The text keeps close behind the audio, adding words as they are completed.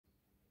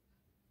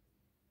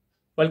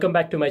Welcome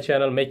back to my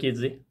channel Make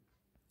Easy.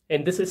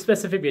 In this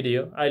specific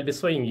video, I'll be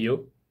showing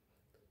you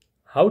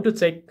how to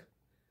check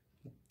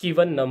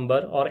given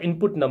number or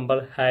input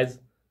number has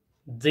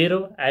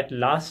 0 at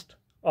last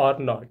or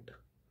not.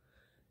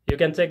 You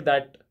can check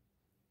that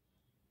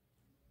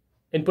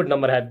input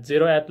number has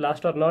 0 at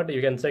last or not.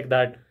 You can check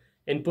that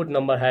input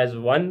number has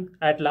 1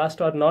 at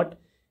last or not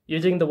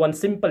using the one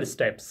simple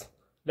steps.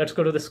 Let's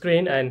go to the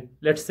screen and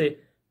let's see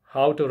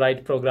how to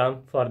write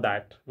program for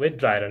that with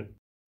dry run.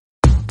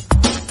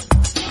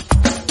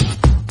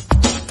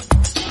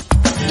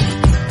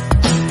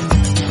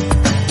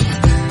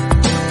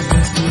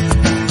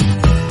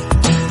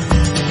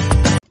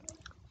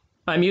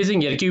 I'm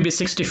using here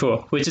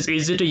QB64, which is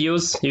easy to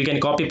use. You can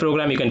copy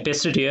program, you can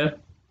paste it here,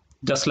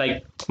 just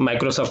like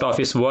Microsoft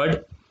Office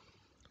Word,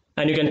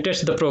 and you can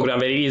test the program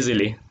very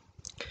easily.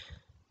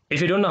 If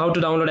you don't know how to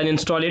download and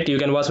install it, you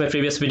can watch my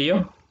previous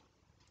video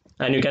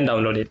and you can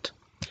download it.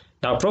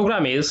 Now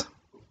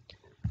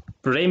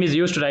rem is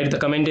used to write the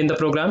comment in the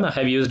program. I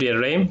have used here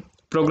rem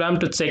program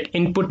to check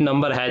input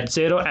number has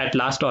 0 at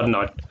last or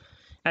not.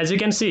 As you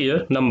can see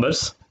here,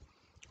 numbers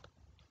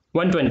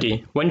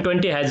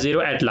 120 has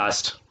 0 at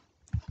last.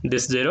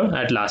 This 0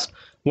 at last.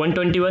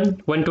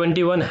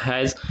 121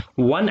 has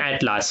 1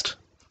 at last.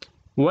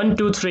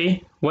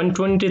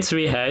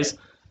 123 has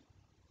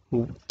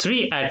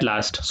 3 at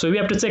last. So we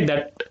have to check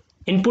that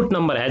input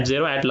number has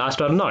 0 at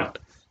last or not.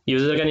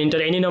 User can enter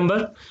any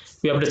number.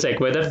 We have to check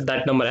whether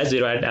that number has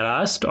 0 at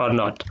last or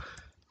not.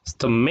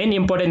 The main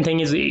important thing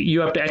is you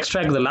have to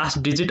extract the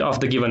last digit of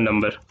the given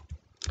number.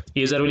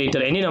 User will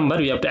enter any number.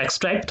 We have to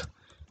extract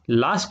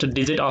last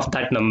digit of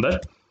that number,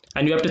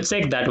 and you have to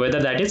check that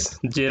whether that is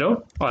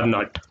 0 or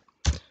not.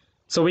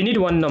 So we need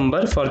one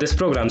number for this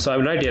program. So I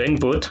will write here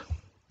input,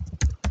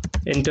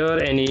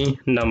 enter any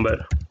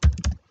number,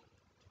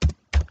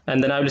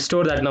 and then I will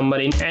store that number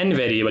in n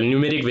variable,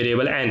 numeric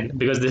variable n,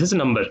 because this is a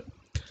number.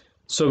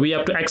 So we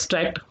have to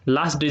extract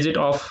last digit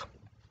of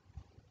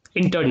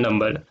entered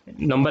number.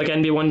 Number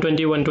can be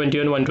 120,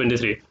 121,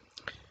 123.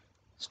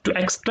 To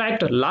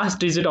extract last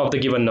digit of the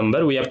given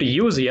number, we have to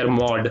use here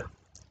mod.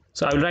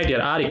 So I will write here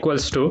r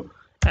equals to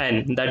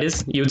n, that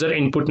is user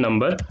input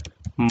number,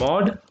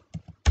 mod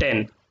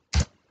 10.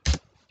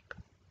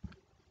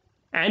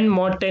 And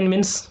mod 10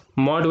 means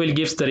mod will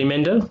gives the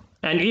remainder,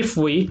 and if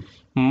we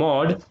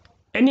mod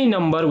any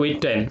number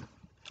with 10,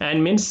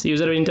 and means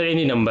user will enter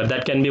any number,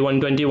 that can be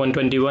 120,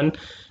 121,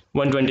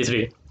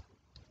 123,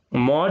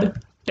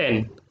 mod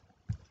 10,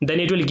 then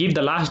it will give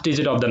the last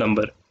digit of the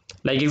number.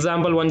 Like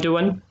example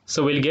 121,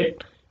 so we'll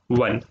get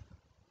 1.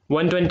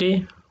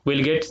 120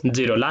 will get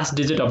 0, last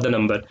digit of the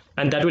number,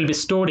 and that will be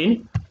stored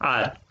in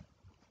R.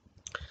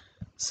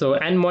 So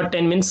n mod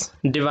 10 means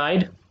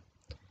divide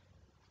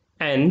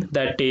n,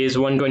 that is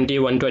 120,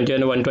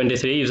 121,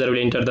 123, user will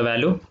enter the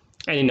value,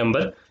 any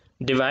number,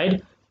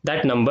 divide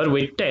that number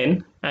with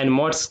 10, and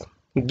mods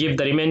give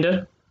the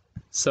remainder,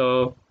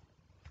 so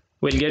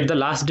we'll get the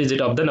last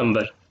digit of the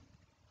number.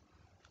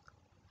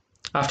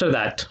 After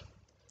that,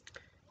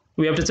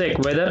 we have to check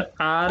whether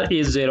r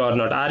is 0 or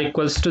not, r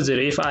equals to 0.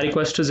 If r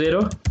equals to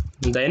 0,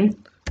 then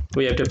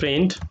we have to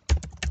print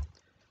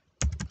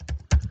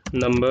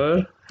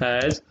number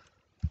has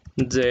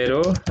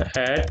 0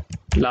 at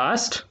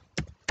last,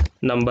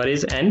 number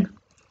is n,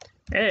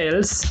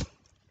 else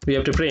we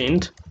have to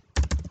print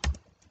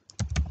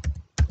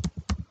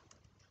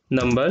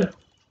number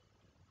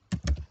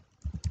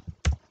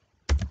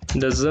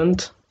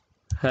doesn't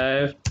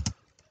have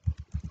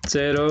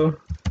 0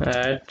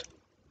 at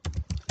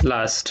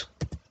last.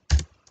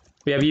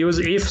 We have used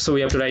if, so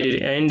we have to write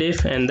it end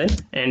if and then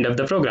end of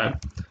the program.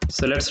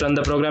 So let's run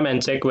the program and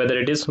check whether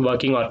it is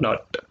working or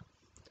not.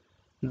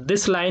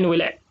 This line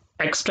will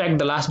extract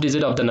the last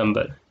digit of the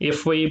number.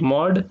 If we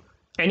mod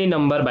any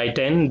number by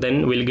 10,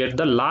 then we'll get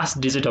the last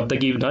digit of the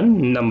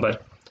given number.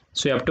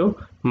 So you have to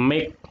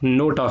make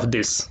note of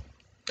this.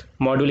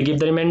 Mod will give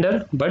the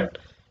remainder, but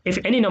if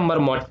any number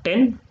mod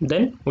 10,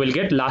 then we'll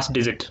get last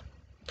digit.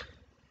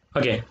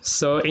 Okay,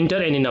 so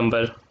enter any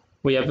number.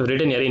 We have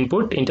written here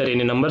input, enter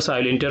any number, so I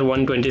will enter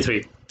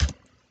 123.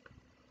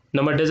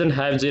 Number doesn't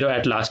have 0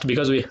 at last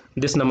because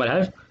this number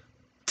have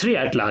 3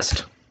 at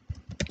last.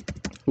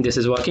 This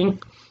is working.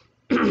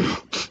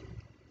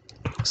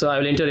 So I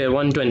will enter here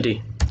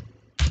 120.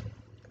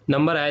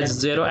 Number has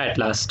 0 at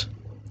last,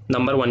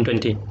 number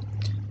 120.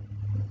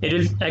 It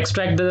will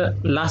extract the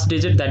last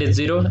digit, that is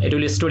 0. It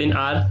will be stored in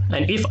R,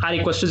 and if R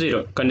equals to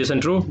 0, condition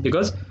true,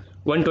 because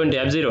 120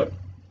 have 0,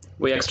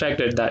 we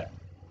extracted that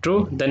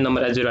true, then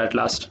number has 0 at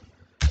last.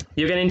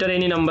 You can enter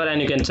any number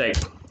and you can check.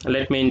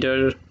 Let me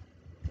enter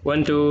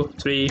 1, 2,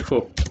 3,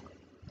 4.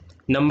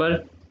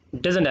 Number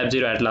doesn't have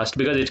 0 at last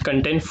because it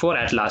contains 4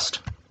 at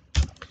last.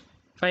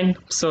 Fine.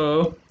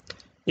 So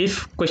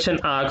if question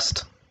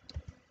asked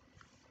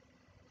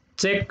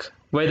check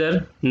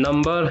whether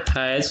number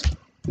has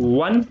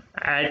 1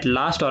 at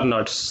last or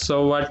not,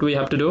 so what we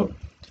have to do,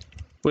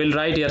 we'll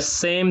write here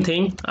same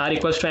thing, r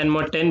equals to n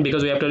mod 10,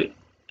 because we have to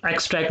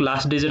extract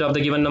last digit of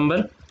the given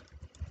number.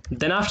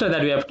 Then after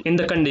that, we have in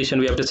the condition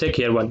we have to check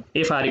here 1,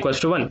 if r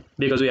equals to 1,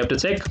 because we have to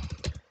check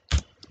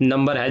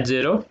number has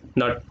 0,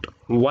 not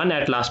 1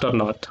 at last or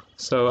not.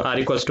 So r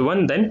equals to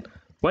 1, then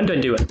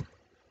 121.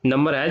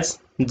 Number has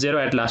 0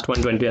 at last,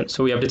 121.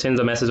 So we have to change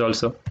the message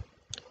also.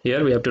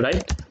 Here we have to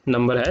write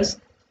number has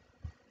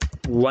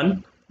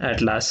 1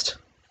 at last.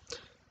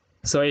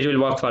 So it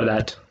will work for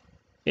that.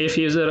 If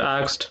user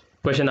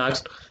question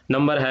asked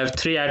number have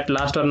 3 at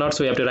last or not,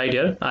 so we have to write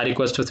here r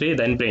equals to 3,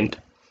 then print.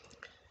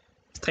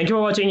 Thank you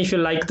for watching. If you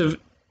like the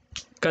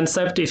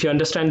concept, if you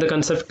understand the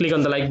concept, click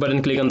on the like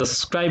button, click on the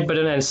subscribe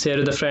button, and share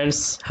with the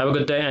friends. Have a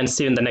good day and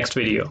see you in the next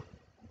video.